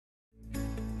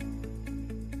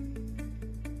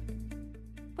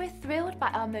We're thrilled by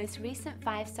our most recent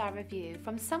 5-star review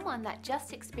from someone that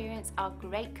just experienced our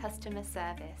great customer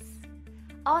service.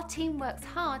 Our team works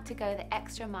hard to go the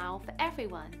extra mile for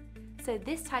everyone, so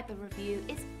this type of review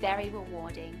is very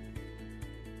rewarding.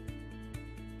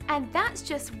 And that's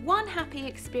just one happy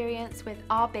experience with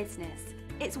our business.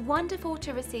 It's wonderful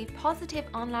to receive positive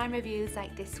online reviews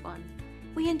like this one.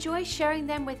 We enjoy sharing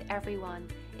them with everyone.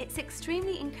 It's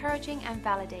extremely encouraging and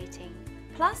validating.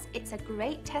 Plus, it's a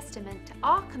great testament to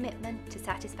our commitment to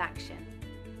satisfaction.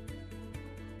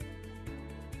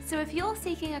 So if you're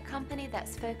seeking a company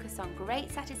that's focused on great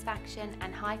satisfaction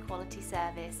and high quality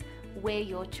service, we're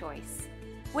your choice.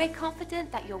 We're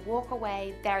confident that you'll walk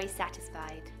away very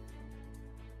satisfied.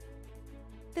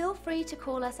 Feel free to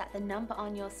call us at the number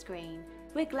on your screen.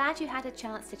 We're glad you had a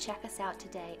chance to check us out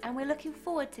today, and we're looking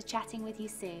forward to chatting with you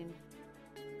soon.